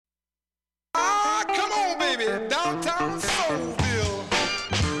baby, downtown Soulville.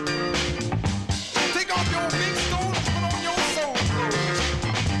 Take off your big stone and put on your soul clothes.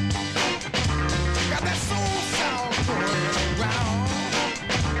 Got that soul sound going around,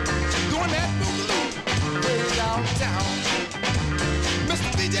 doing that boogaloo way downtown. Mr.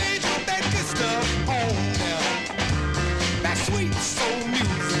 DJ, put that good stuff on now. That sweet soul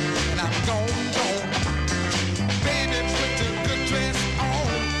music, and I'm gone. Baby, put the good dress on.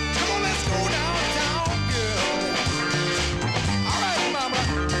 Come on, let's go downtown, girl. All right, mama,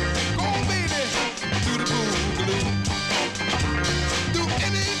 go on, baby, do the boogaloo. Do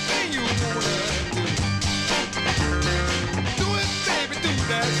anything you wanna do. Do it, baby, do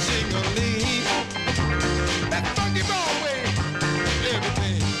that shing-a-ling. That funky Broadway,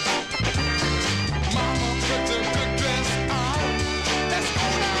 everything. Mama, put the good dress on. Let's go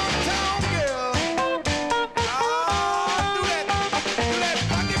downtown, girl. Do that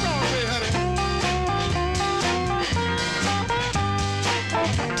funky Broadway, honey.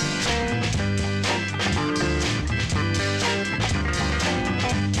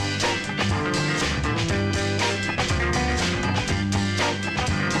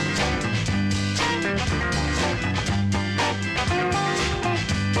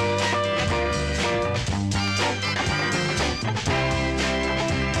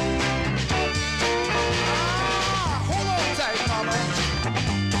 Hold on tight, mama.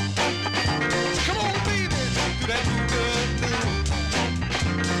 Come on, baby, do that boogaloo.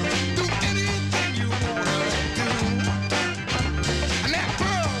 Do anything you wanna do. And that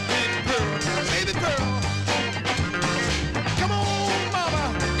pearl, big pearl, baby pearl. Come on, mama,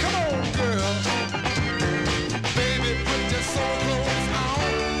 come on, girl. Baby, put your soul clothes on.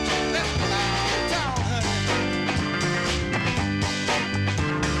 Let's go downtown, honey.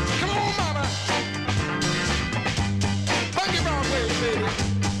 Come on, mama. Funky Broadway, baby.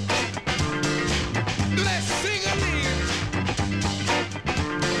 Do that sing-a-ling.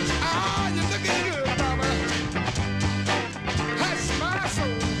 You're looking good, mama. That's my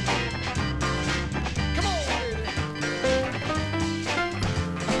soul. Come on, baby.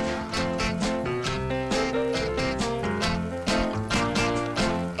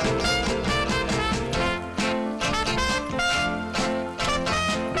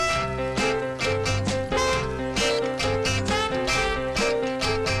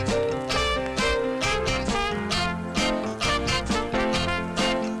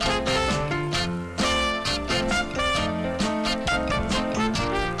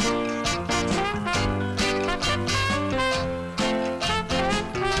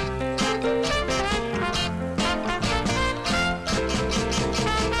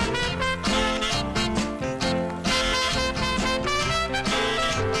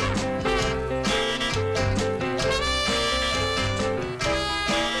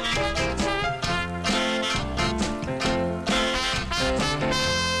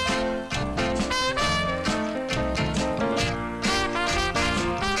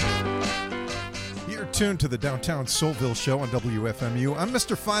 You're tuned to the Downtown Soulville Show on WFMU. I'm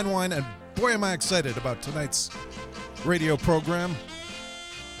Mr. Finewine, and boy, am I excited about tonight's radio program.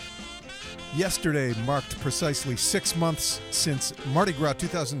 Yesterday marked precisely 6 months since Mardi Gras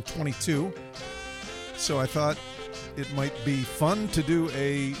 2022, so I thought it might be fun to do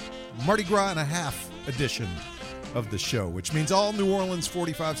a Mardi Gras and a half edition of the show, which means all New Orleans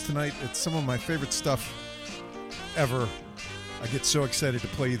 45s tonight. It's some of my favorite stuff ever. I get so excited to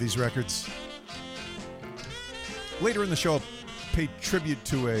play you these records. Later in the show, I'll pay tribute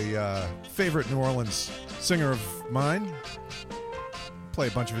to a favorite New Orleans singer of mine. Play a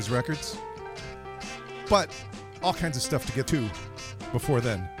bunch of his records. But all kinds of stuff to get to before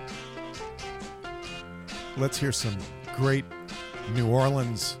then. Let's hear some great New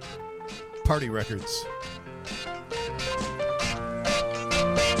Orleans party records.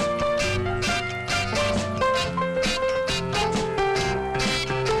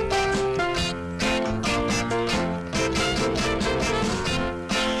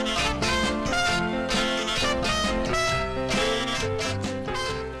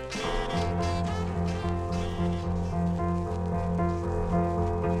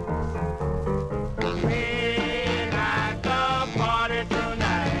 We got the party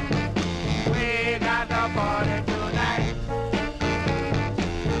tonight. We got the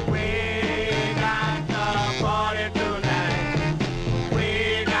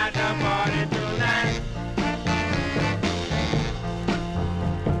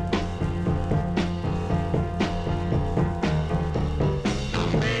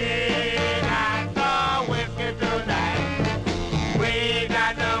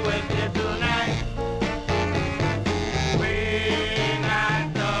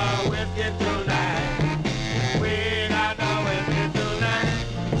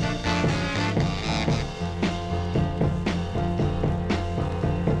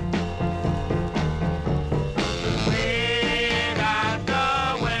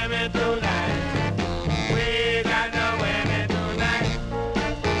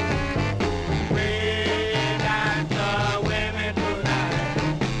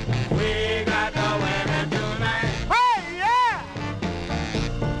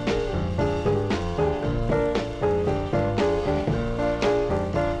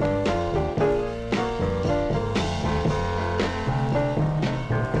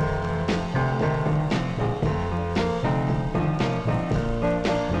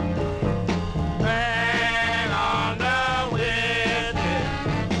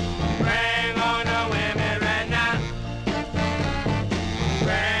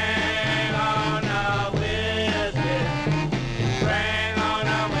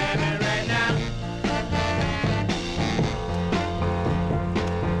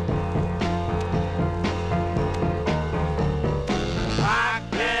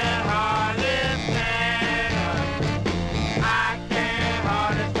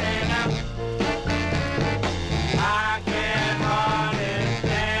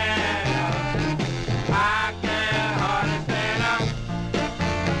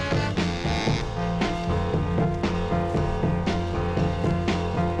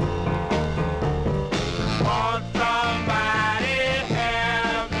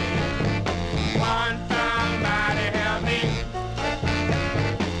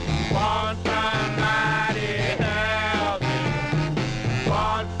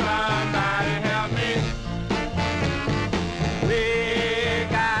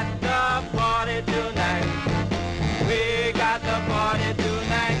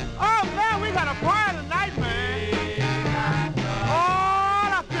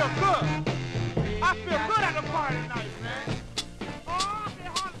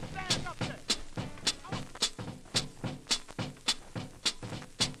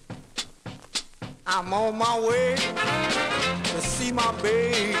I'm on my way to see my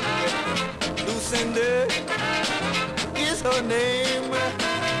baby. Lucinda is her name.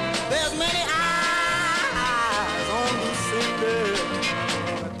 There's many eyes on Lucinda.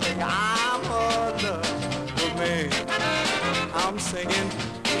 I'm her love man. I'm singing.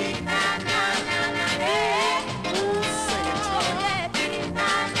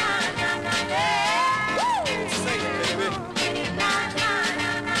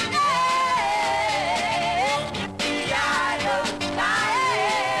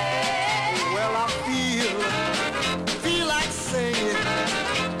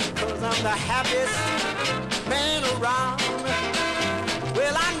 The happiest man around.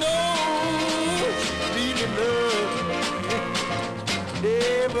 Well, I know really love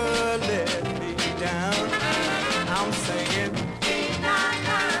never let me down. I'm singing.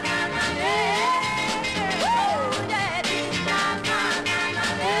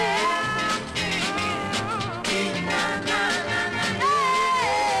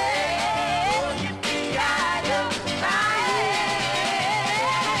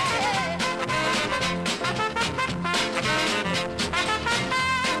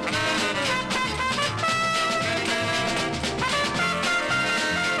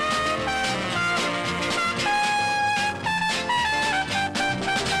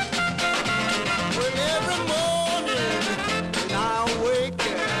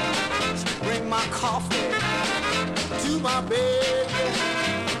 My baby,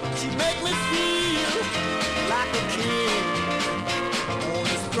 she make me feel like a king on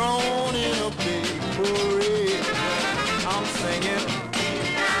his throne in a big parade. I'm singing.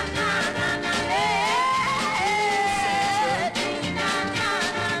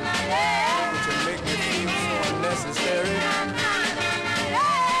 To make me feel so unnecessary.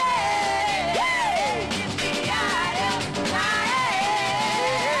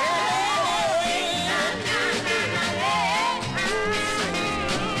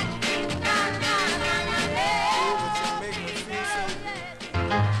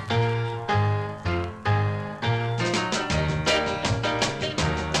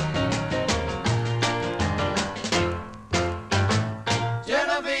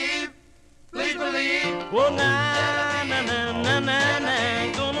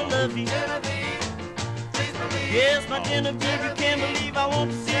 Yes, my Genevieve, you can't believe I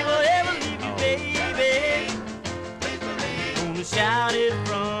won't see or ever leave you, baby. Gonna shout it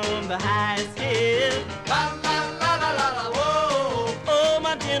from the highest hill. La la la la la la, whoa. Oh,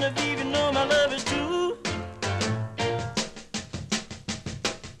 my Genevieve, you know my love is true.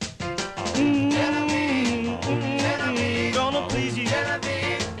 Gonna please you.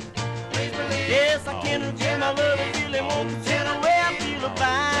 Yes, I can't refuse my love. I really want to tell the way I feel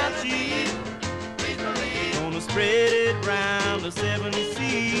about you. Spread it round the 7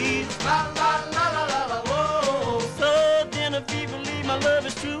 seas. La la la la la la, whoa. So Genevieve, believe my love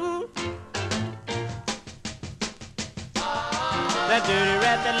is true. That dirty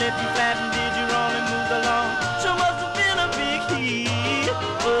rat that left you flat and did you wrong and moved along sure must have been a big hit.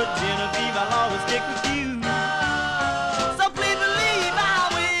 But Genevieve, I'll always stick with you. So please believe I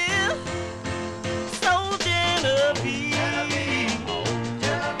will. So Genevieve,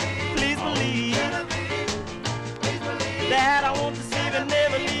 please believe that I want to save and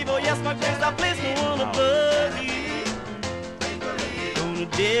never leave. Oh yes, my grace, I place no one above you. Gonna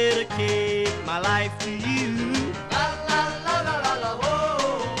dedicate my life to you. La la la la la la,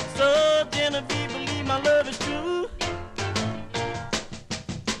 whoa. So Genevieve, believe my love is true.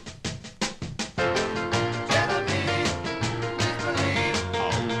 Genevieve, please believe.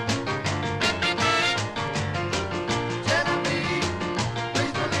 Genevieve,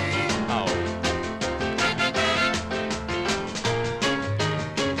 please believe.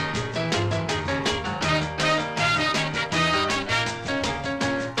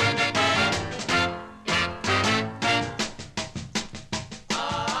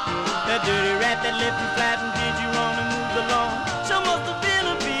 That dirty rat that left you flat and did you wrong and moved along sure must have been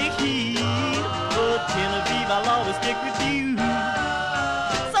a big heat. But Genevieve, I'll always stick with you.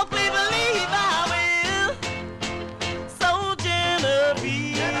 So please believe I will. So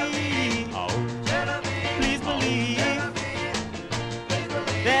Genevieve, please believe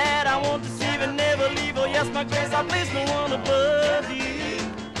that I want to save and never leave. Oh yes, my grace, I place no one above you.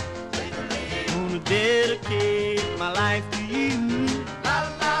 Gonna dedicate my life to you. La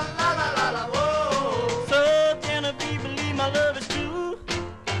la la la la la, whoa. So Genevieve, believe my love is true.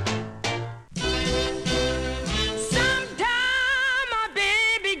 Sometime my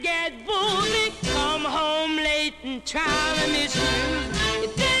baby get woozy, come home late and try to miss you. You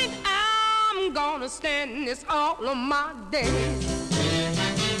think I'm gonna stand this all of my days?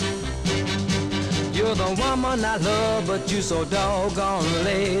 You're the woman I love, but you so doggone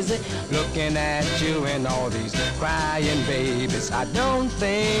lazy. Looking at you and all these crying babies. I don't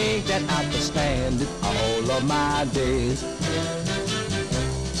think that I could stand it all of my days.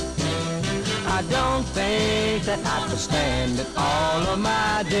 I don't think that I could stand it all of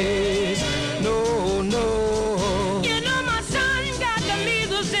my days. No, no. You know my son got the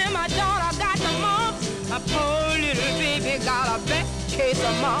measles and my daughter got the mumps. My poor little baby got a bad case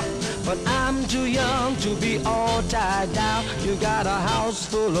of mumps. But I'm too young to be all tied down. You got a house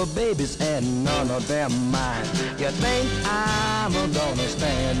full of babies and none of them mine. You think I'm gonna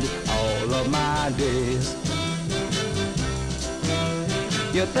stand it all of my days?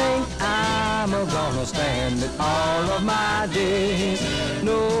 You think I'm gonna stand it all of my days?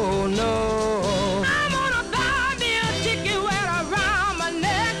 No, no. I'm gonna buy me a ticket right around my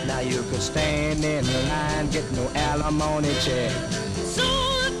neck. Now you could stand in the line, get no alimony check.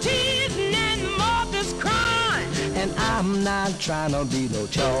 And I'm not trying to be no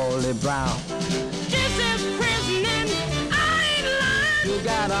Charlie Brown. This is prison and I ain't lying. You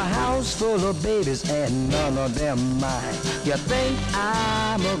got a house full of babies and none of them mine. You think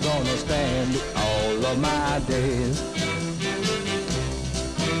I'm gonna stand it all of my days?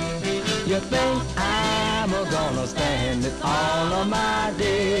 You think I'm gonna stand it all of my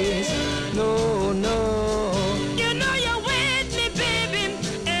days? No, no. You know you're with me, baby,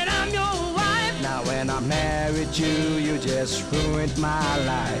 and I'm your wife. Now when I married you, you just ruined my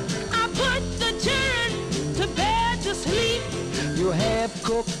life. I put the children to bed to sleep. You have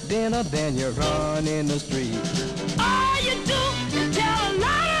cooked dinner, then you run in the street. All you do is tell a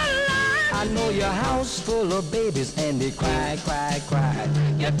lot of lies. I know your house full of babies and they cry, cry, cry.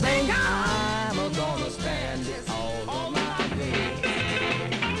 You think I'm gonna stand it all of my days?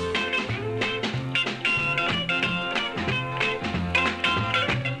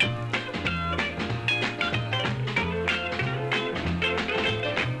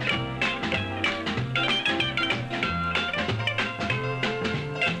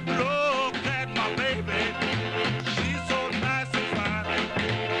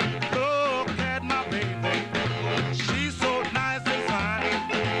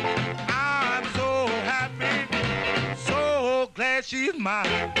 She's mine.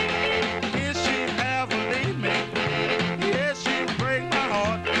 If she ever leave me, yes, she break my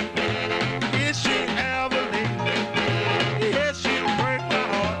heart. If she ever leave me, yes, she break my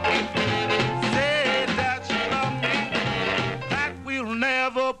heart. Say that she love me, that we'll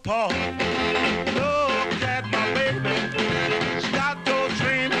never part. Look at my baby, she got those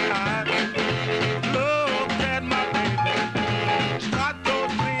dreamy eyes. Look at my baby, she got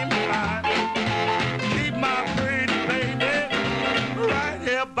those dreamy eyes. Keep my pretty baby right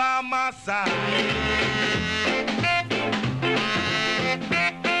here by my side.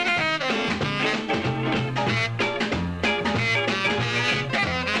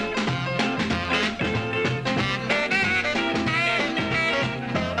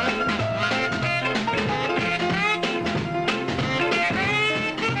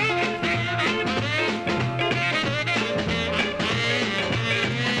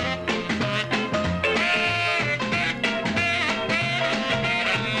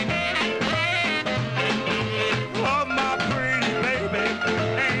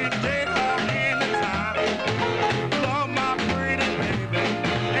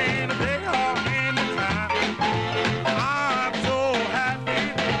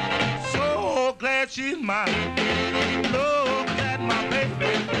 She's mine. Look at my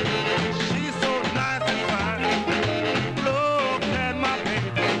baby, she's so nice and fine. Look at my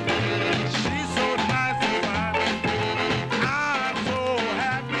baby, she's so nice and fine. I'm so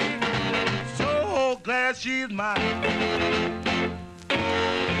happy, so glad she's mine.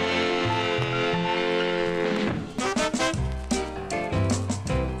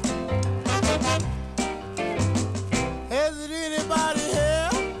 Has it anybody here?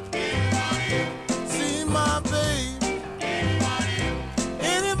 My baby.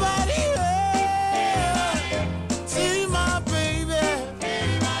 Anybody here? See my baby.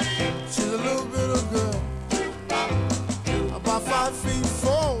 She's a little bit of girl, about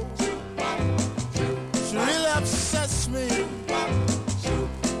 5'4". She really upsets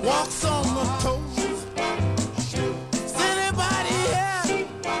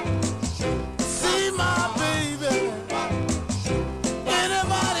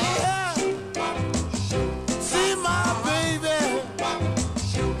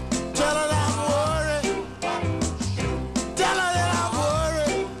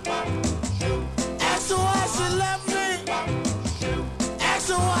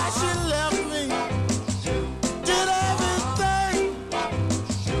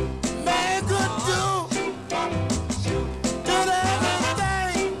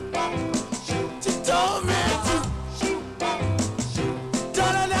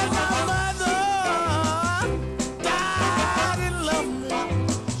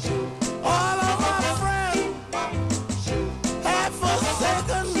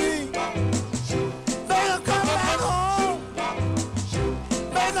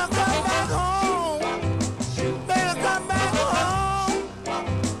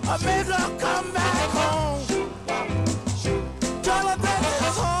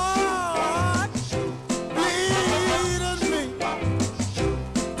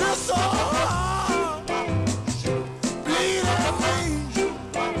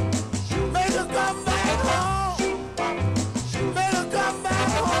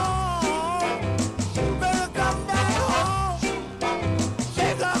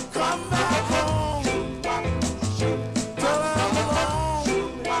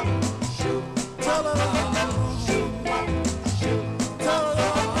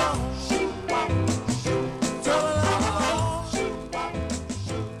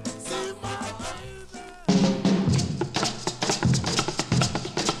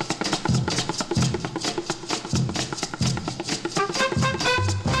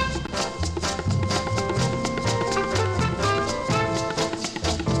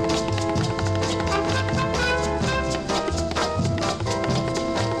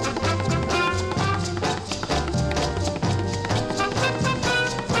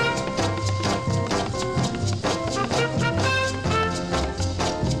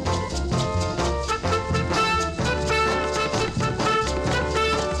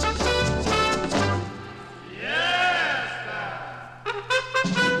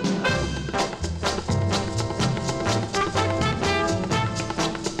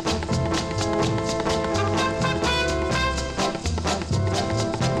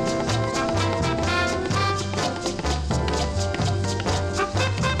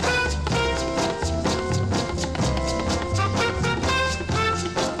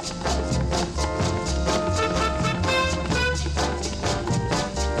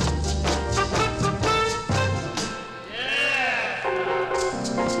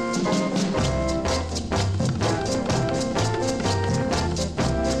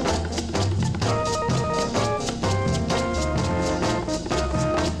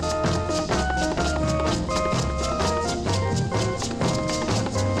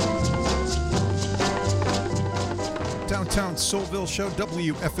Motown Soulville Show,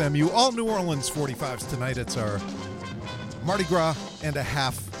 WFMU, all New Orleans 45s tonight. It's our Mardi Gras and a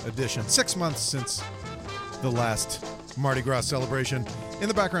half edition. 6 months since the last Mardi Gras celebration. In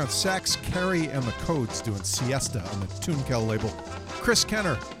the background, Sax, Carey, and the Codes doing Siesta on the TuneKel label. Chris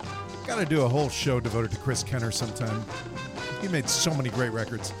Kenner. Got to do a whole show devoted to Chris Kenner sometime. He made so many great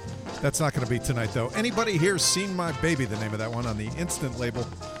records. That's not going to be tonight, though. Anybody here seen My Baby, the name of that one, on the Instant label.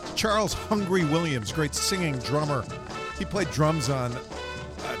 Charles Hungry Williams, great singing drummer. He played drums on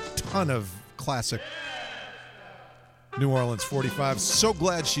a ton of classic New Orleans 45s. So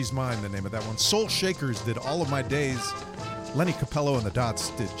Glad She's Mine, the name of that one. Soul Shakers did All of My Days. Lenny Capello and the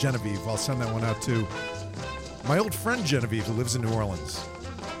Dots did Genevieve. I'll send that one out to my old friend Genevieve, who lives in New Orleans.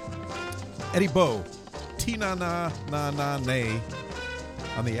 Eddie Bo, Tina Na Na Na Nay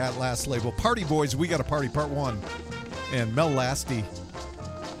on the At Last label. Party Boys, We Got a Party, Part 1. And Mel Lasty,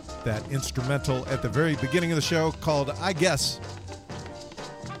 that instrumental at the very beginning of the show called I Guess.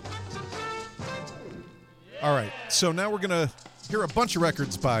 All right, so now we're going to hear a bunch of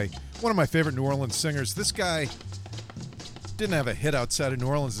records by one of my favorite New Orleans singers. This guy didn't have a hit outside of New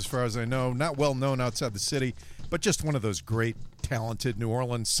Orleans as far as I know, not well known outside the city, but just one of those great, talented New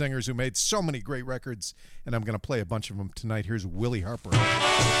Orleans singers who made so many great records, and I'm going to play a bunch of them tonight. Here's Willie Harper.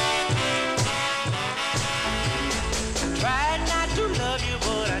 Tried not to love you,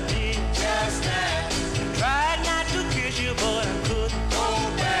 but I did just that. Tried not to kiss you, but I couldn't go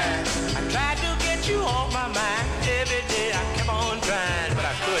back. I tried to get you off my mind every day. I kept on trying, but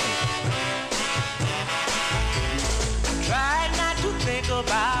I couldn't. Tried not to think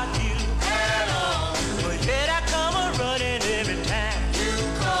about you at all, but yet I come a running every time you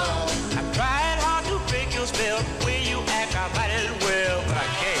call. I tried hard to break your spell. The way you act, I might as well, but I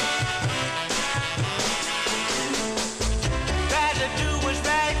can't.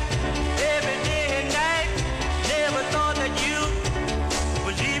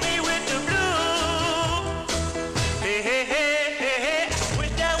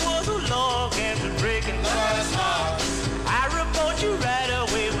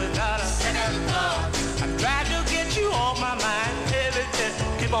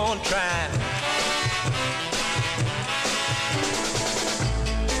 Trying.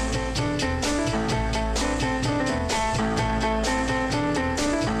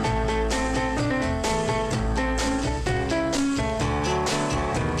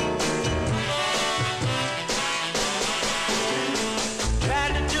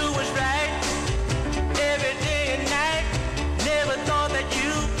 Tried to do what's right every day and night. Never thought that you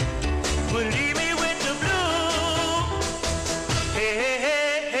would leave me with the blues. Hey, hey, hey.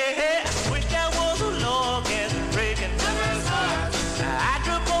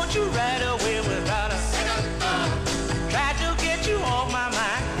 You right away without a second thought. Tried to get you off my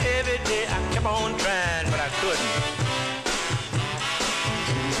mind every day. I kept on trying, but I couldn't.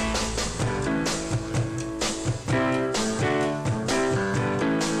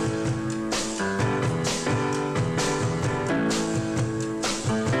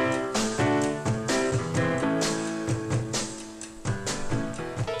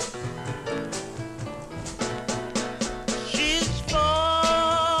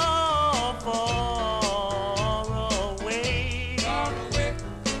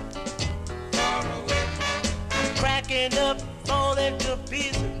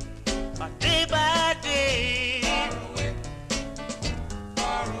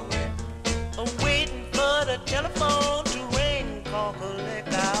 Telephone to ring, call,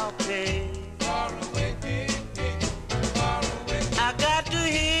 collect, I'll pay. Far away, far away. I got to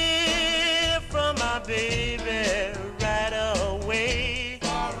hear from my baby right away.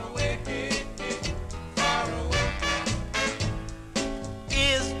 Far away, far away.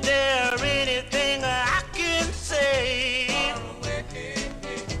 Is there anything I can say?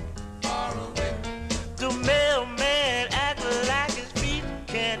 Far away. The mailman acts like his feet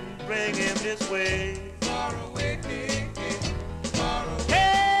can't bring him this way. Far away, far away.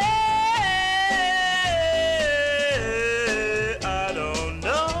 Hey!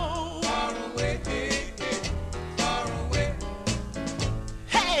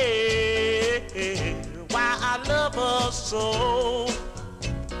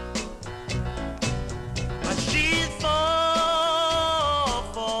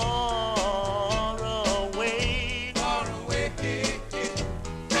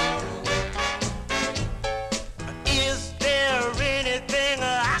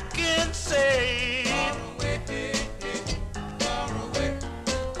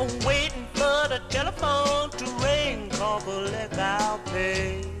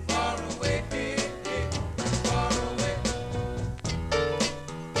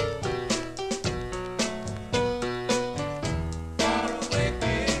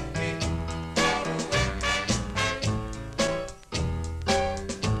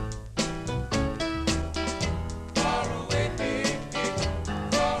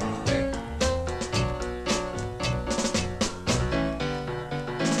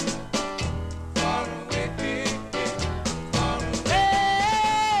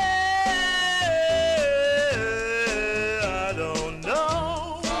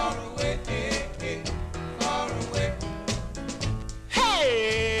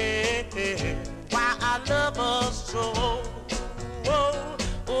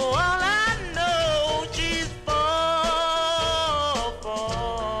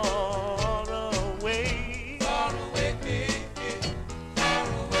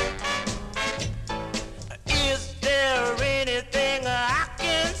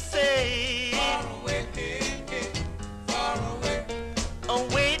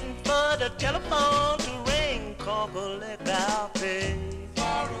 the telephone to ring, call collect our pay.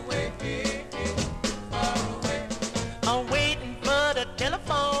 Far away, far away. I'm waiting for the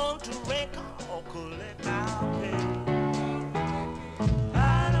telephone to ring, call collect our pay.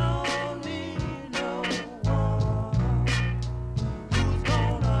 I don't need no one who's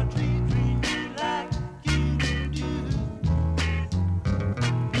gonna treat me like you do.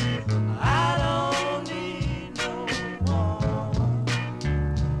 I don't need no one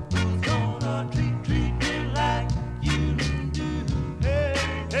who's gonna treat me like you do. Hey,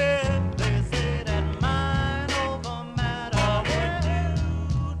 hey, they say that mind over matter when you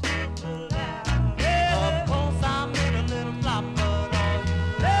take the laugh. Of course I made a little flop, but all you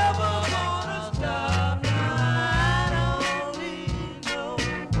never gonna stop now. I don't need no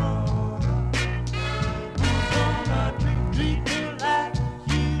one who's gonna treat me like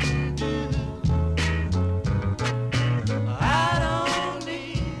you do. I don't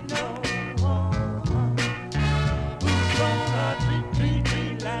need no one who's gonna treat me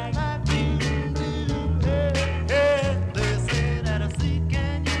like you do. Hey, hey, they say that a seek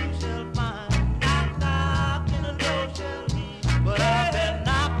and you shall find. Knock, knock, and the door shall be. But I've been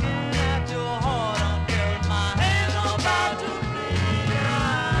knocking at your heart until my hands are about to bleed.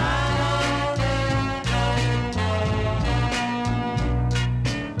 I don't need no one.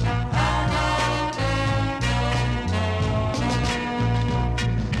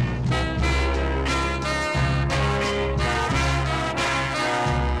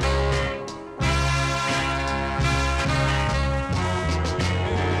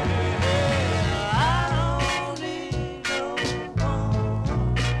 I don't need no one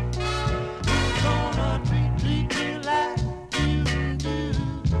who's gonna treat me like you do.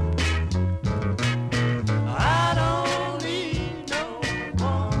 I don't need no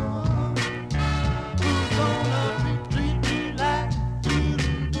one who's gonna treat me like you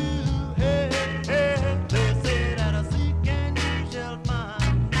do. Hey, hey, they say that I seek and you shall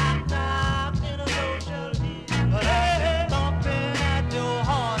find. Knock, knock, and the door shall be. But I've been thumping at your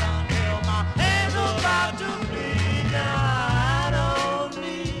heart until my hands are about to bleed. Now I don't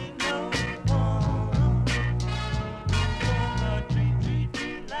need no one who's gonna treat me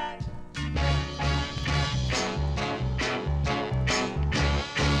like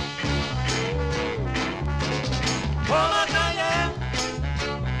Paula Diane,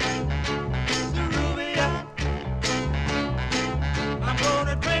 the Rubia. I'm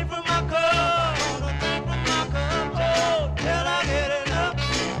gonna drink from my cup, oh, till I get enough.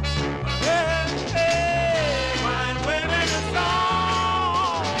 Hey, hey, wine, women, and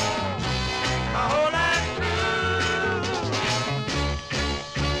song, my whole life through.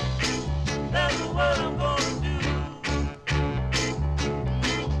 That's what I'm gonna do.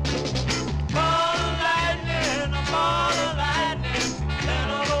 Ball of lightning, a ball of lightning, and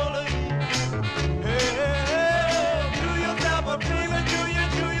a roll of heat. Hey, hey, hey, do yourself a favor, do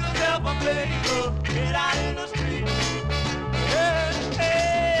yourself a favor, get out in the street. Hey,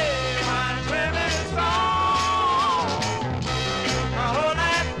 hey, wine, women, and song, my whole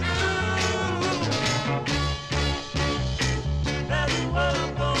life through. That's what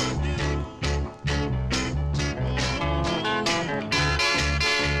I'm gonna do.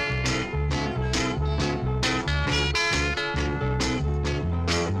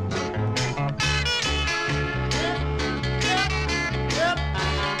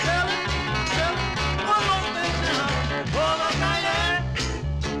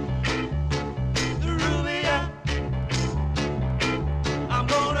 I'm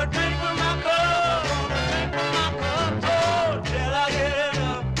gonna drink from my cup, oh, till I get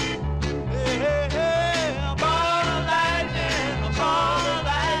enough. Hey, hey, hey, a ball of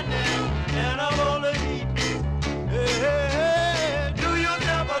lightning, and a roll of heat. Hey, hey, hey, do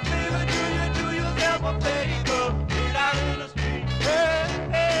yourself a favor, do yourself a favor, get out in the street. Hey,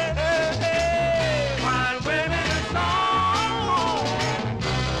 hey, hey, hey, wine, women, and song,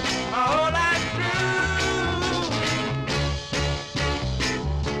 my whole life through.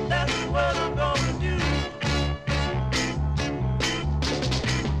 That's what I'm gonna do.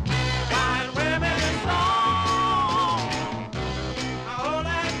 Wine, women, and song, my whole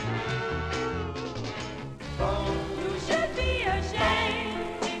life You should be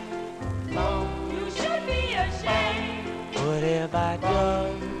ashamed. You should be ashamed. What have I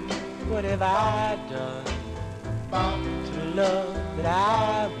done? What have I done to the love that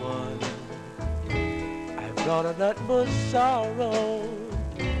I won? I've brought a lot more sorrow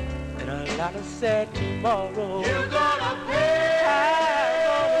and a lot of sad tomorrow. You're gonna pay. I'm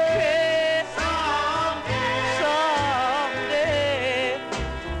gonna pay someday.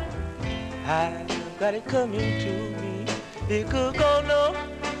 I've got it coming to me. It could go no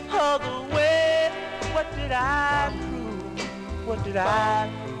other did I prove? What did I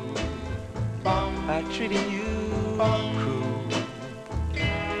prove by treating you cruel?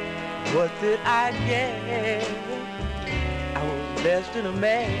 What did I get? I was less than a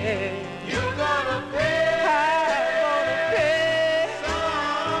man. You're gonna pay. I'm gonna pay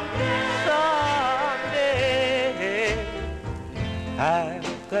someday.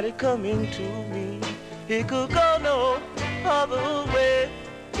 I've got it coming to me. It could go no other way.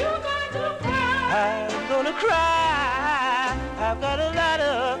 You're going to cry. I'm gonna cry. I've got a lot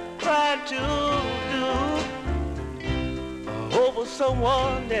of crying to do over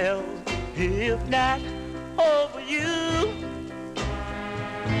someone else, if not over you.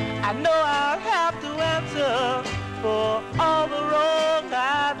 I know I'll have to answer for all the wrong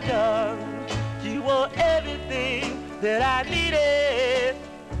I've done. You were everything that I needed,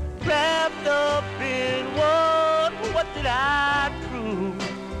 wrapped up in one. What did I prove?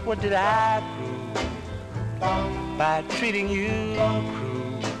 What did I prove by treating you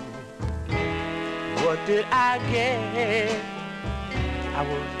cruel? What did I get? I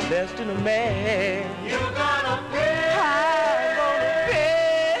was less than a man. You're gonna pay. I'm gonna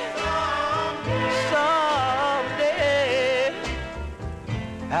pay someday.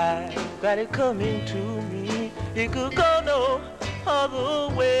 I've got it coming to me. It could go no other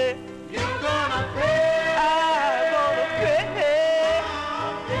way. You're gonna pay. I'm gonna pay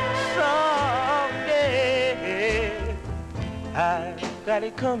someday. I've got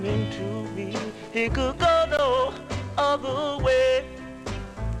it coming to me. It could go no other way.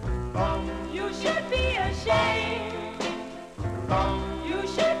 You should be ashamed. You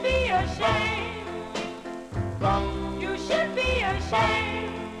should be ashamed. You should be ashamed.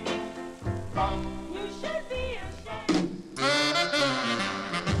 You should be ashamed.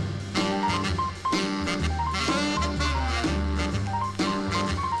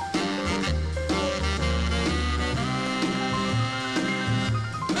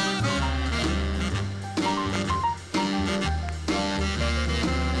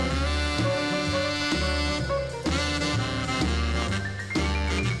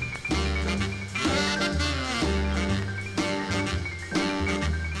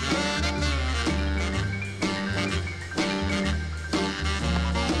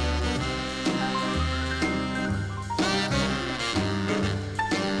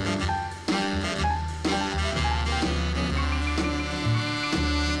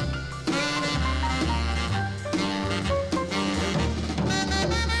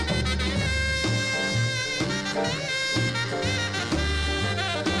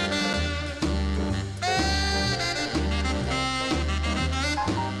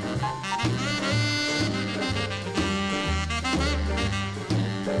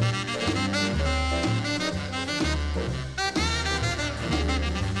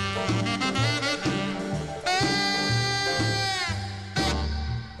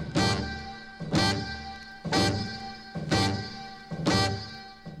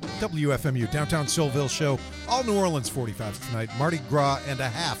 WFMU, Downtown Soulville Show, all New Orleans 45s tonight. Mardi Gras and a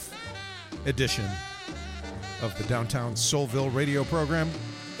half edition of the Downtown Soulville radio program.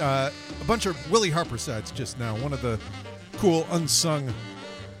 A bunch of Willie Harper sides just now. One of the cool unsung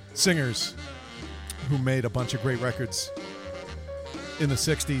singers who made a bunch of great records in the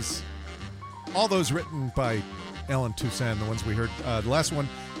 60s. All those written by Alan Toussaint, the ones we heard. The last one,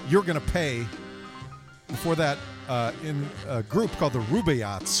 You're Gonna Pay. Before that, in a group called the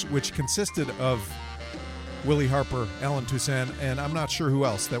Rubaiyats, which consisted of Willie Harper, Alan Toussaint, and I'm not sure who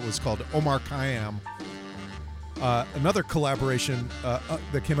else. That was called Omar Khayyam. Another collaboration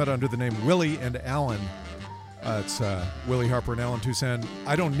that came out under the name Willie and Alan. It's Willie Harper and Alan Toussaint.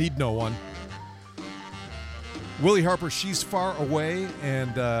 I Don't Need No One. Willie Harper, She's Far Away,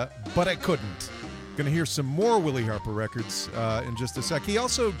 and But I Couldn't. Going to hear some more Willie Harper records in just a sec. He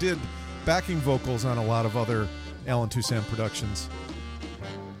also did backing vocals on a lot of other Alan Toussaint productions.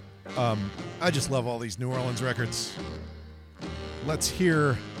 I just love all these New Orleans records. Let's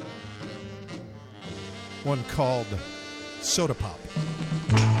hear one called Soda Pop.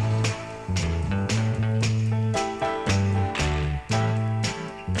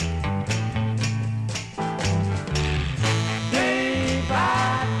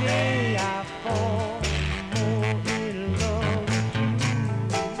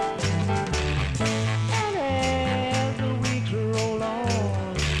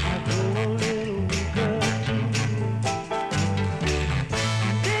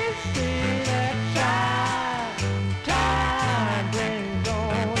 Time brings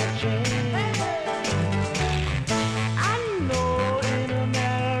on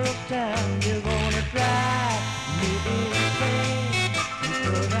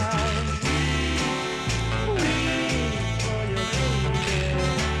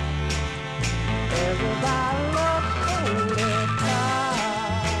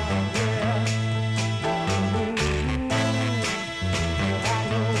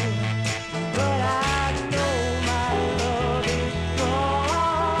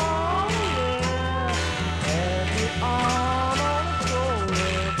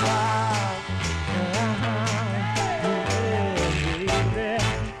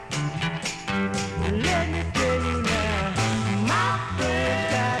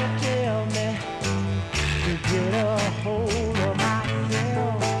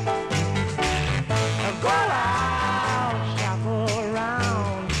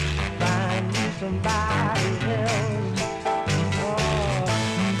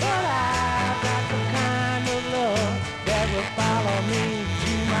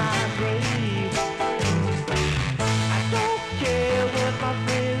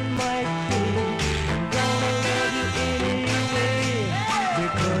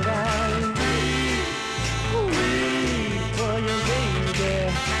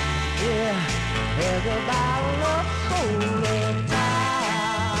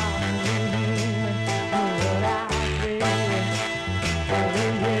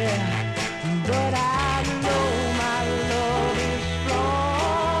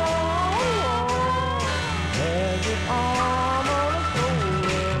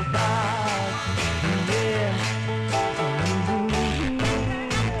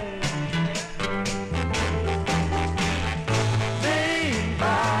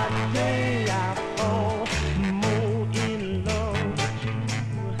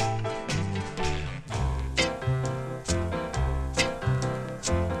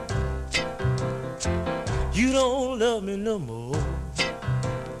love me no more.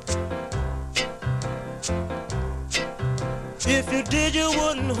 If you did, you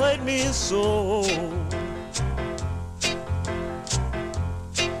wouldn't hurt me so.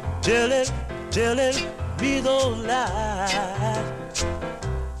 Telling me those lies,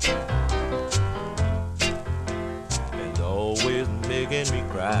 and always making me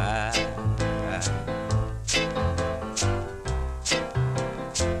cry.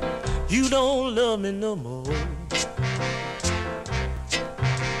 You don't love me no more.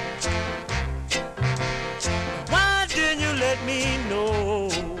 Why didn't you let me know?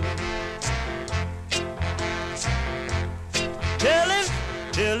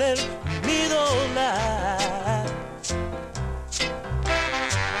 Telling me those lies,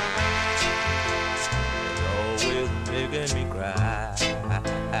 always making me cry. You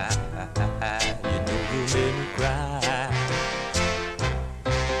know you made me cry.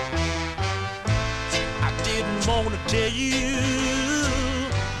 I didn't want to tell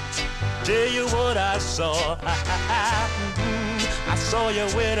you what I saw. I saw you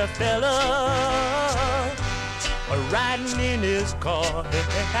with a fella riding in his car.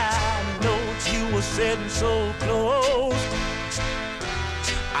 I know you were sitting so close.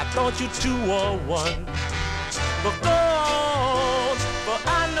 I thought you two were one. But go on, for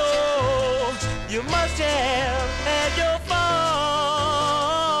I know you must have had your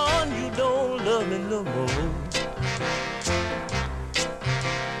fun. You don't love me no more.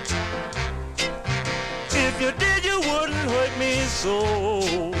 If you did, you wouldn't hurt me so.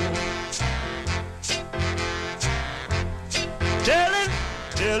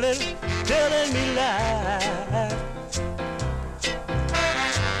 Telling me lies,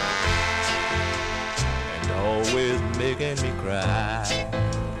 and always making me cry.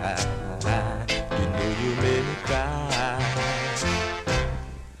 You know you made me cry.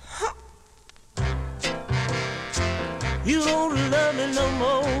 You don't love me no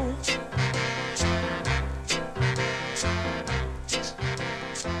more.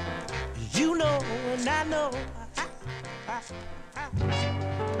 You know and I know.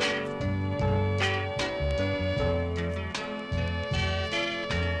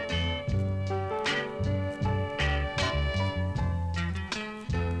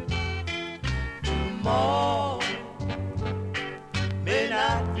 Tomorrow may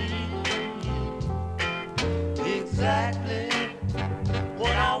not be exactly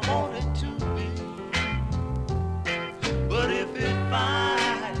what I want it to be, but if it's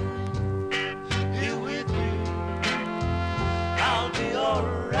fine here with you, I'll be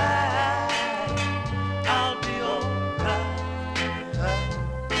alright. I'll be alright.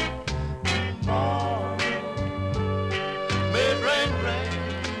 Tomorrow may rain.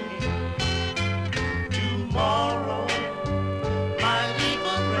 Tomorrow might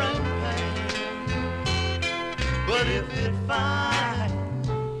even bring pain, but if it's fine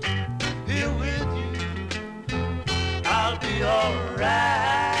here with you, I'll be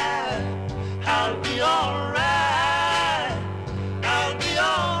alright. I'll be alright. I'll be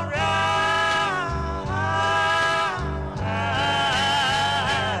alright.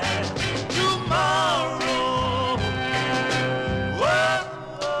 Tomorrow, whoa.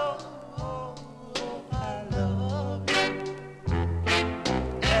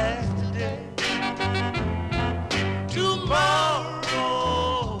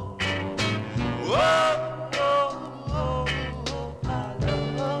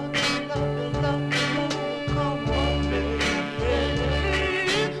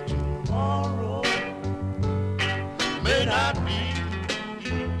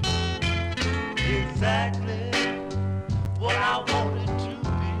 Exactly what I want it to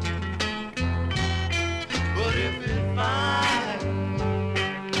be, but if it's fine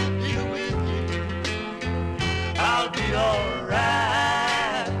here with you, I'll be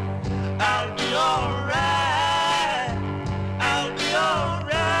alright. I'll be alright. I'll be alright.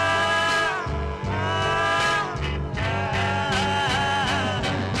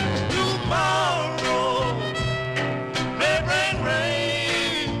 Tomorrow may bring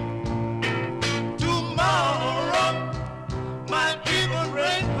rain. Tomorrow might even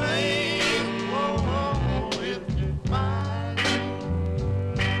bring pain. Whoa, if you find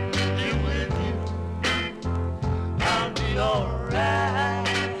here with you, I'll be alright.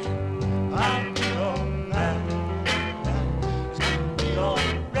 I'll be alright. It's gonna be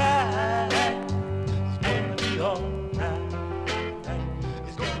alright. It's gonna be alright.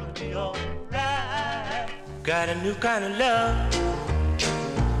 It's gonna be alright. Got a new kind of love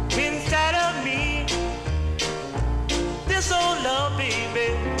inside of me. This old love,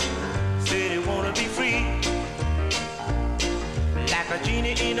 baby, said it wanna be free. Like a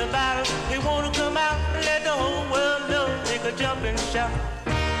genie in a bottle, it wanna come out and let the whole world jump and shout.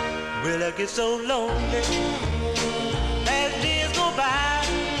 Will I get so lonely as days go by?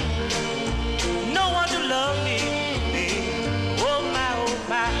 No one to love me. Oh my, oh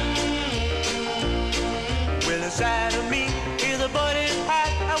my. Well, inside of me is a burning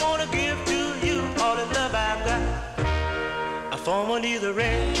heart. I wanna give to you all the love I've got. I form on either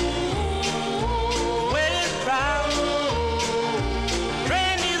end. Well, it's dry.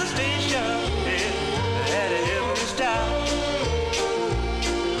 Train near the station. Yeah, at every stop.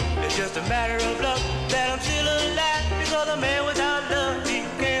 It's just a matter of luck that I'm still alive, because a man without love, he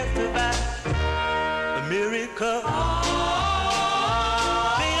can't survive. A miracle.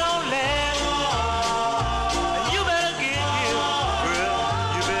 They don't last. And you better get here, girl.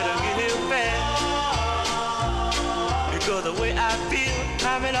 You better get here fast. Because the way I feel,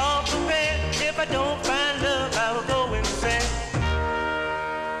 I'm in all prepared. If I don't find love, I will go insane.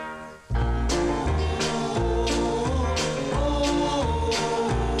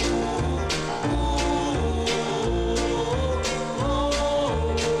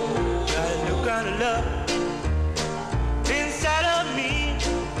 Love inside of me.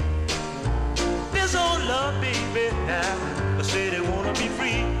 This old love, baby, now I say they wanna be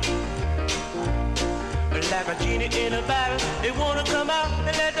free. Like a genie in a bottle, they wanna come out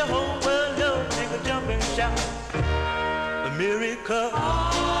and let the whole world know. Take a jump and shout. A miracle.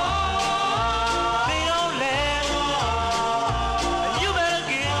 They don't last. And you better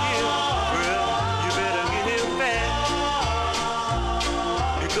get here, girl. You better get here fast.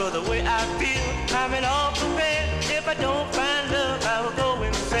 Because the way I feel, I'm in all prepared. If I don't find love, I will go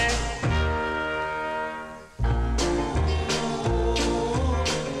insane.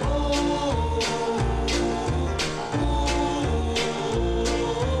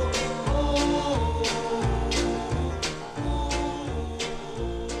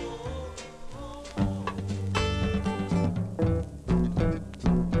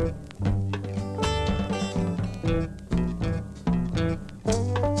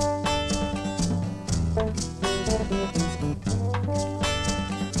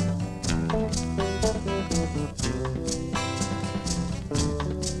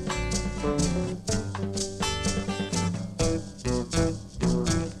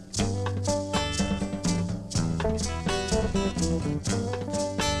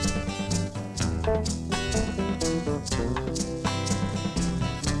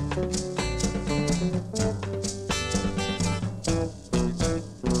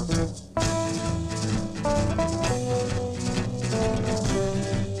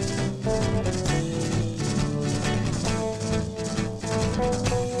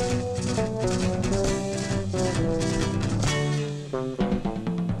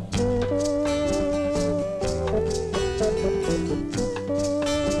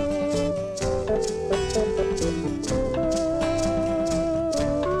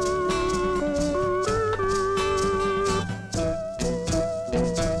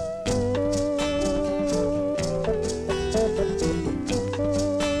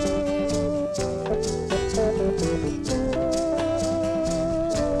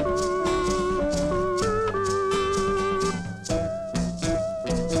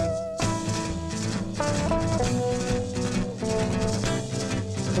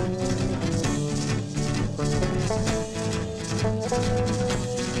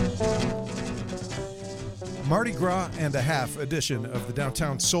 Mardi Gras and a Half edition of the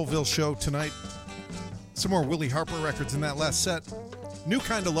Downtown Soulville Show tonight. Some more Willie Harper records in that last set. New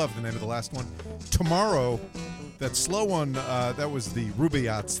Kind of Love, the name of the last one. Tomorrow, that slow one, that was the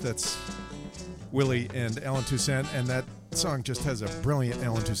Rubaiyats. That's Willie and Alan Toussaint, and that song just has a brilliant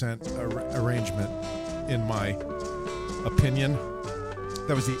Alan Toussaint arrangement, in my opinion.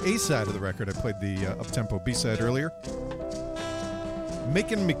 That was the A side of the record. I played the up-tempo B side earlier.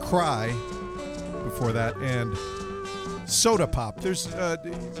 Making Me Cry before that, and Soda Pop. There's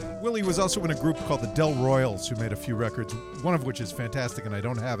Willie was also in a group called the Del Royals, who made a few records, one of which is fantastic, and I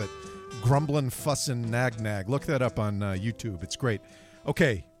don't have it. Grumblin', Fussin', Nag Nag. Look that up on YouTube. It's great.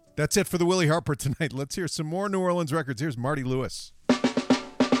 Okay, that's it for the Willie Harper tonight. Let's hear some more New Orleans records. Here's Marty Lewis.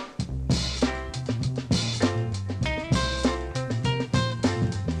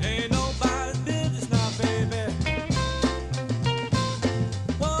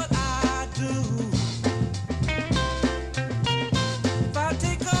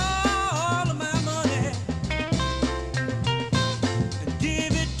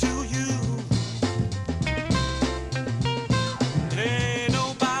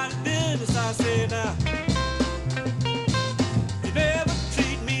 It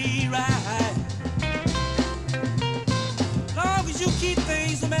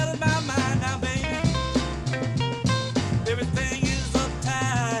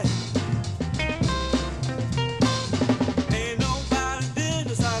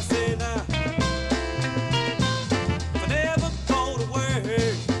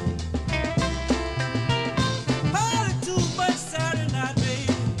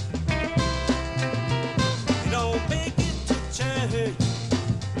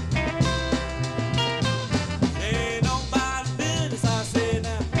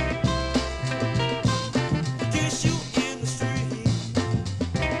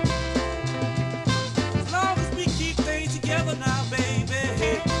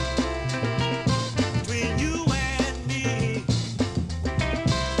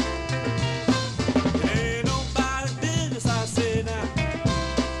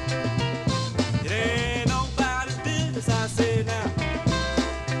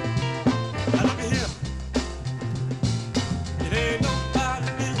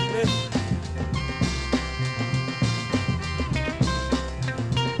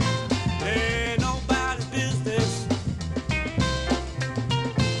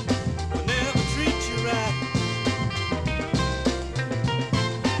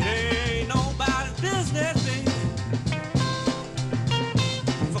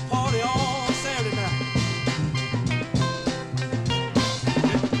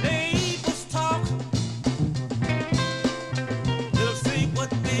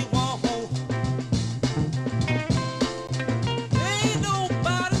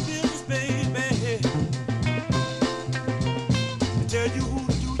tell you who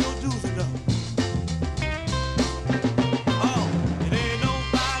to do your dues enough. Oh, it ain't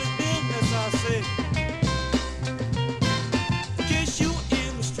nobody's business, I say. Kiss you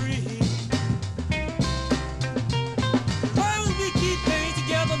in the street. Why would we keep things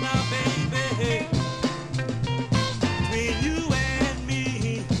together now, baby? Between you and me.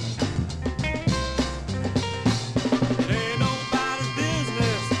 It ain't nobody's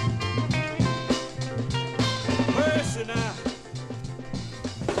business. Mercy now.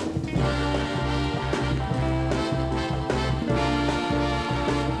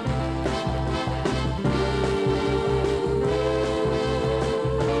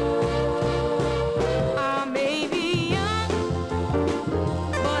 I may be young,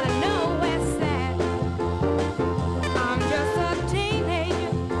 but I know it's sad. I'm just a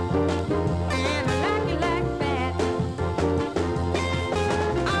teenager, and I like it like that.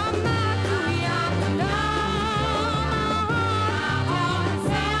 I'm not too young to know.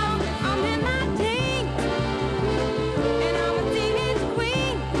 I'm in my teens, and I'm a teenage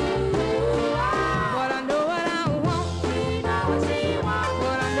queen. But I know what I want. She know what she wants.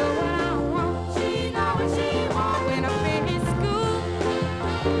 But I know what I want. She know what she wants. When I finish school,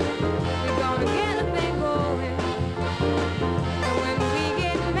 we're gonna get a thing going. And when we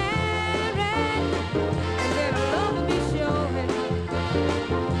get married, and then love will be showing.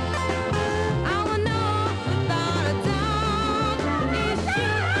 I will know without a doubt it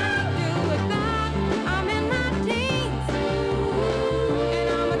should do without. I'm in my teens, and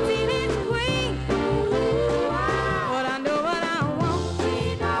I'm a teenage queen. But I know what I want. She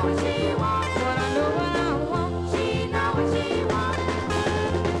know what she wants. But I know what I want. She know what she wants.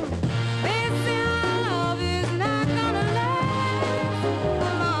 They say our love is not gonna last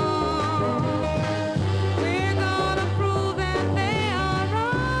long. We're gonna prove that they are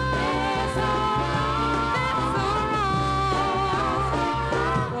wrong. That's so wrong.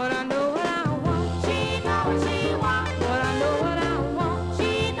 But I know what I want. She know what she wants. But I know what I want.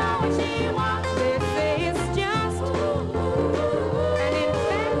 She know what she wants. They say it's just an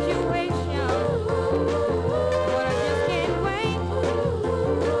infatuation. But I just can't wait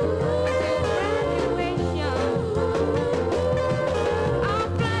until graduation. I'll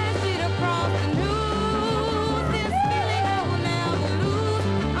flash it across the news. This feeling I will never lose.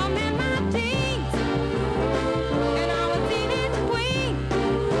 I'm in my teens, and I'm a teenage queen.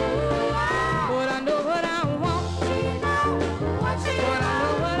 But I know what I want. She know what she wants. But I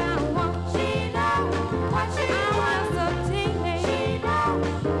know what I want. She know what she wants. I'm just a teenage. She know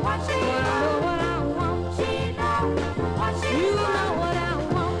what she wants. But I know what I want. She know what she wants. You know what I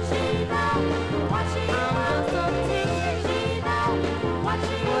want. She know what she wants. I'm just a teenage. She know what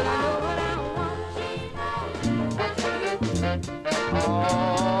she wants. But I know what I want. She know what she wants.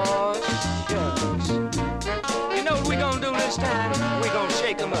 Oh, shucks. You know what we gonna do this time? We gonna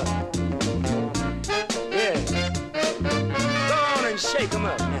shake 'em up. Yeah. Go on and shake 'em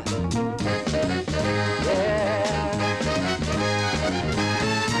up now. Yeah.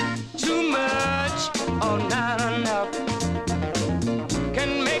 Too much or not enough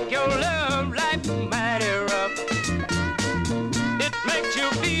can make your love life mighty rough. It makes you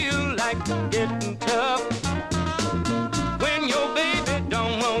feel like getting tough when your baby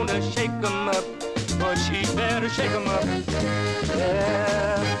don't wanna shake 'em up, but she better shake 'em up.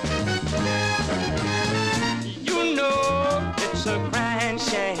 Yeah. You know it's a crying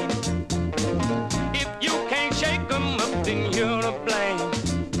shame. If you can't shake 'em up, then you're to blame.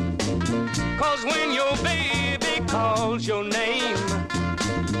 'Cause when your baby calls your name,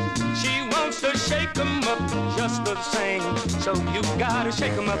 she wants to shake 'em up just the same. So you gotta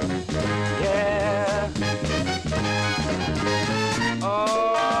shake 'em up. Yeah. Oh,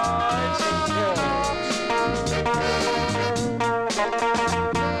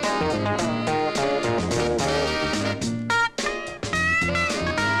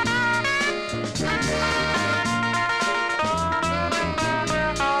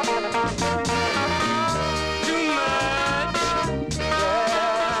 too much. Yeah,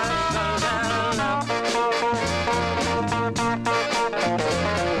 not enough.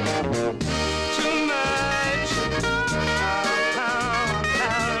 Too much.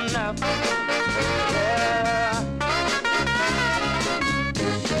 Not enough. Yeah.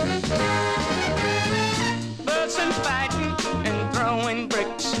 Fussing, fighting, and throwing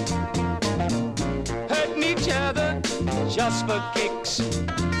bricks, hurting each other just for kicks.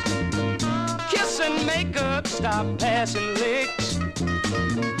 Kiss and make up, stop passing licks,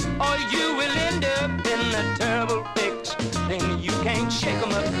 or you will end up in a terrible fix. Then you can't shake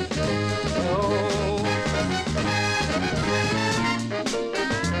 'em up. Oh.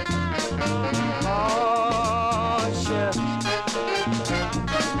 Oh, shucks.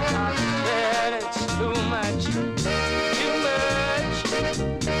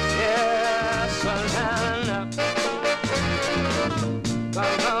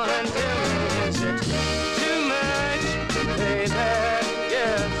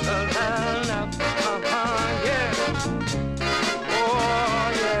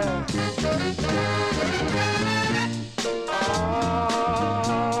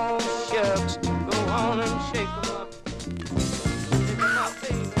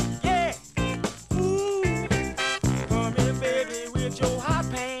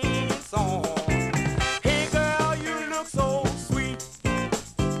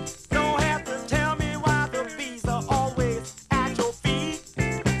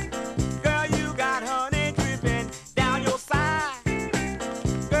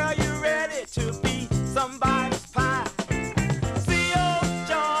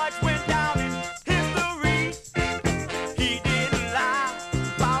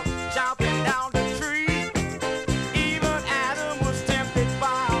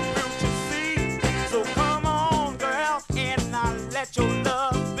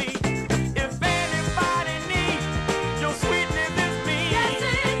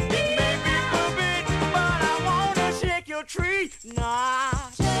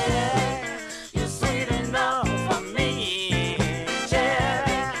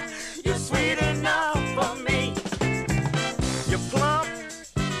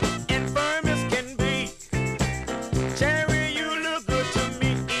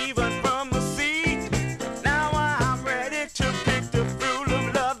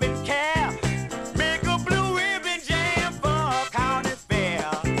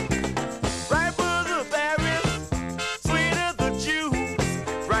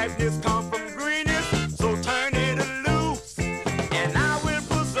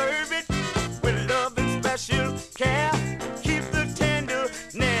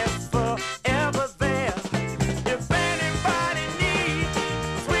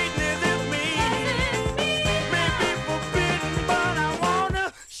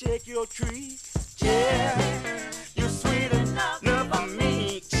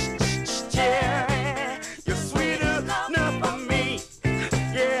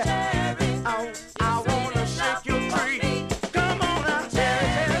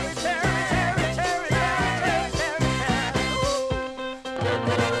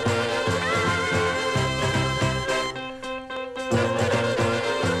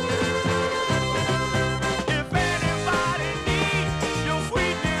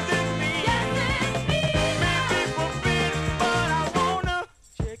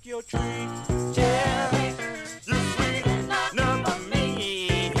 your tree. Cherry, you're sweet enough for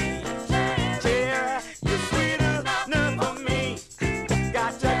me. Cherry, you're sweet enough for me.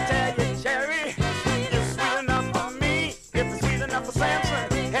 Got to tell you, Cherry, you're sweet enough for me. If you're sweet enough for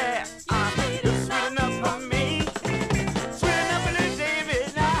Samson, yeah, you're sweet enough for me. Sweet enough for Little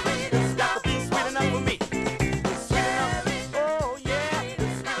David, now it's got to be sweet enough for me. You're sweet enough, oh yeah,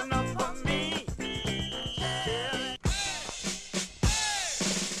 you're sweet enough for me. Cherry.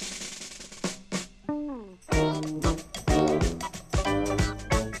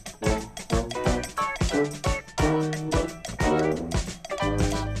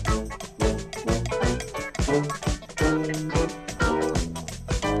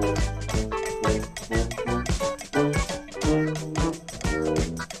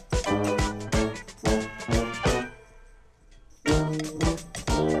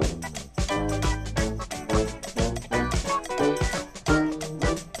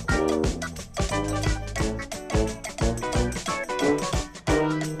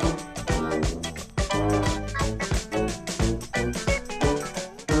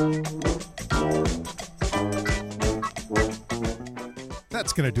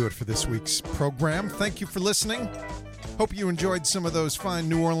 That's going to do it for this week's program. Thank you for listening. Hope you enjoyed some of those fine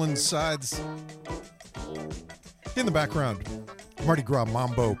New Orleans sides. In the background, Mardi Gras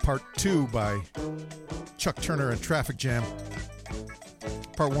Mambo Part 2 by Chuck Turner and Traffic Jam.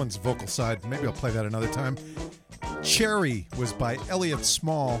 Part 1's vocal side. Maybe I'll play that another time. Cherry was by Elliott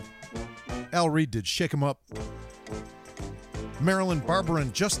Small. Al Reed did Shake 'Em Up. Marilyn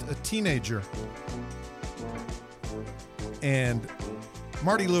Barberin, Just a Teenager. And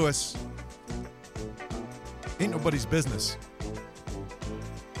Marty Lewis, Ain't Nobody's Business.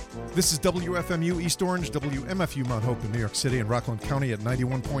 This is WFMU East Orange, WMFU Mount Hope in New York City and Rockland County at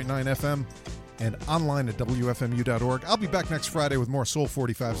 91.9 FM and online at WFMU.org. I'll be back next Friday with more Soul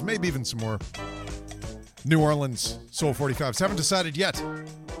 45s, maybe even some more New Orleans Soul 45s. Haven't decided yet.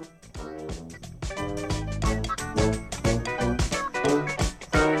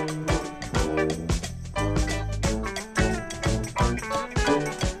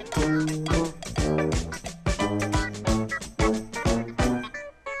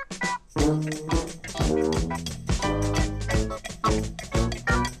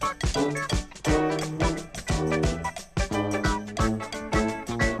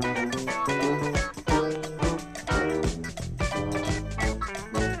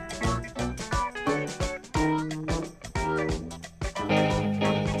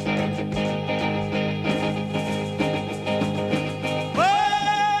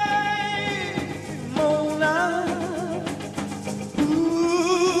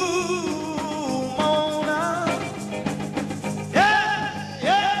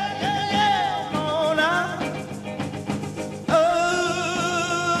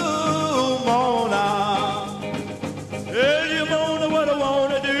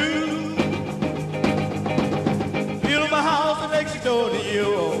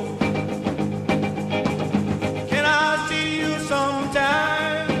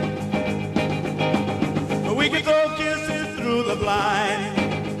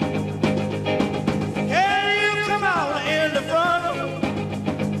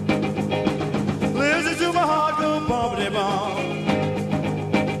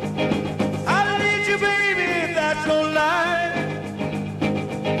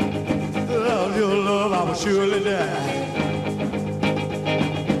 Surely die.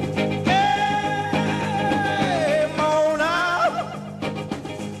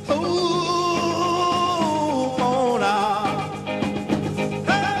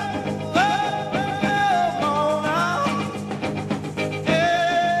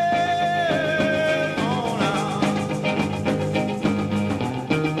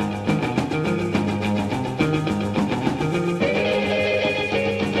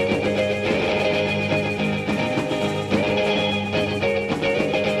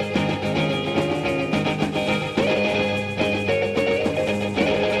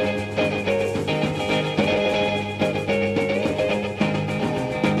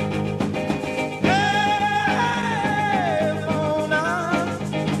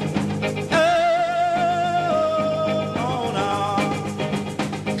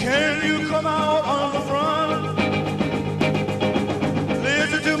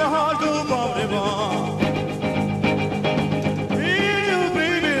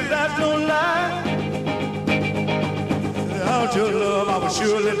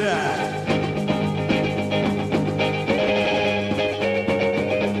 Surely die.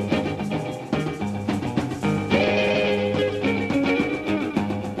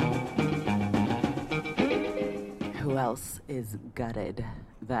 Who else is gutted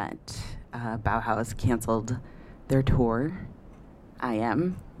that Bauhaus canceled their tour. I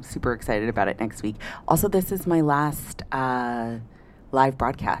am super excited about it next week. Also, this is my last live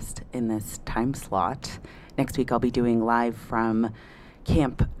broadcast in this time slot. Next week, I'll be doing live from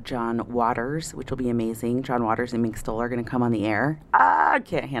Camp John Waters, which will be amazing. John Waters and Mink Stoll are going to come on the air. I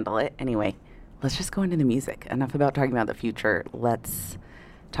can't handle it. Anyway, let's just go into the music. Enough about talking about the future. Let's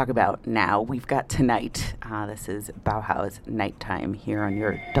talk about now. We've got tonight. This is Bauhaus Nighttime here on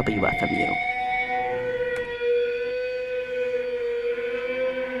your WFMU.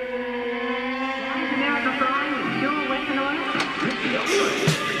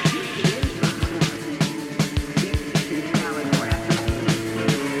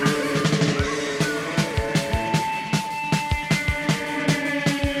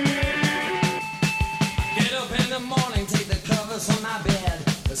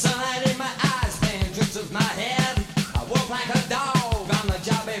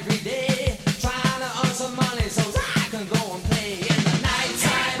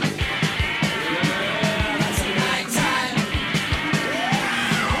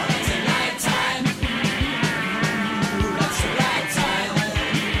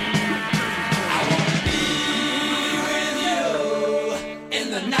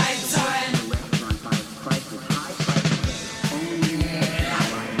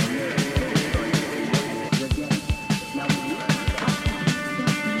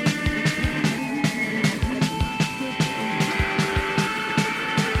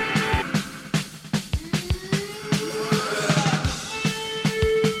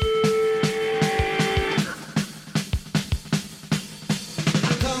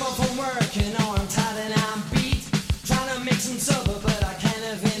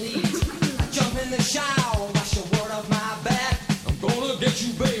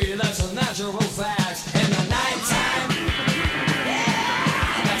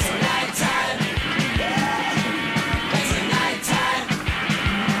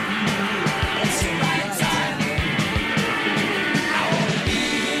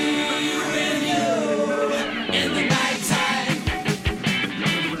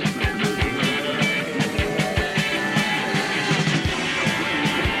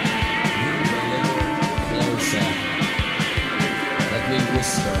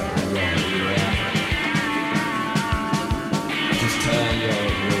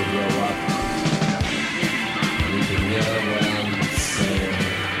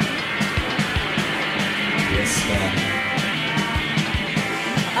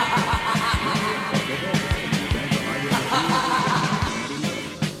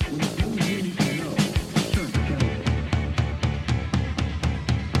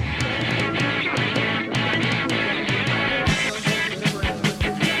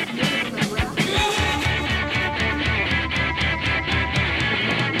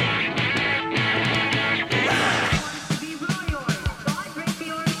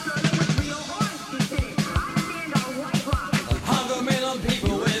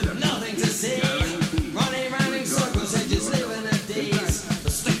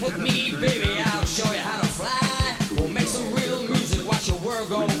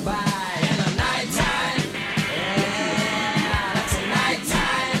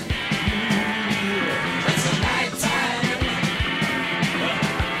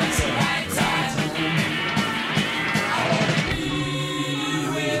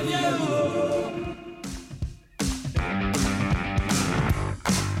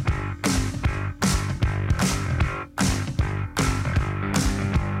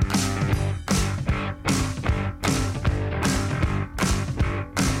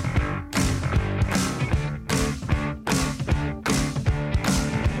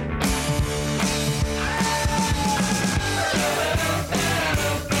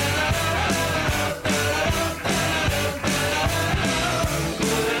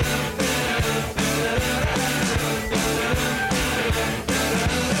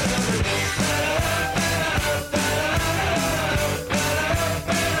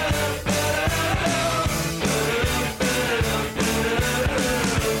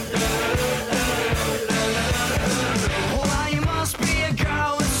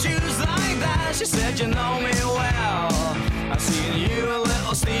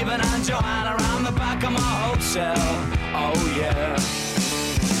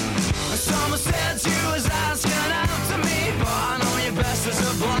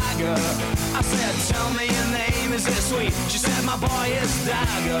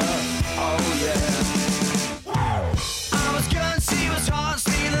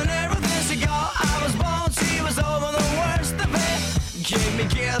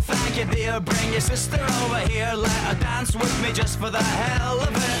 Thank you, dear. Bring your sister over here. Let her dance with me just for the hell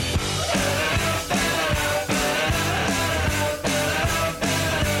of it.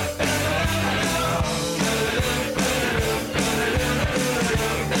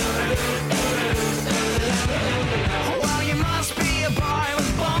 Well, you must be a boy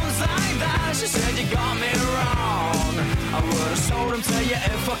with bones like that. She said you got me wrong. I would've sold him to you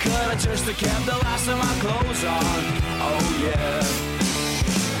if I could. I just have kept the last of my clothes on. Oh yeah.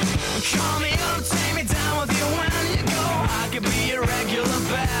 Call me up, take me down with you when you go. I could be your regular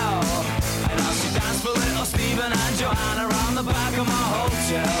belle. And I'll see dance for little Stephen and Joanna around the back of my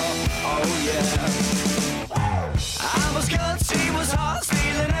hotel. Oh yeah. I was good, she was hot,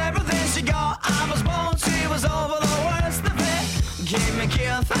 stealing everything she got. I was bold, she was over the worst of it. Give me a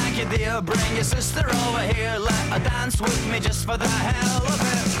kiss, thank you dear. Bring your sister over here. Let her dance with me just for the hell of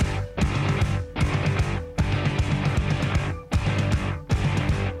it.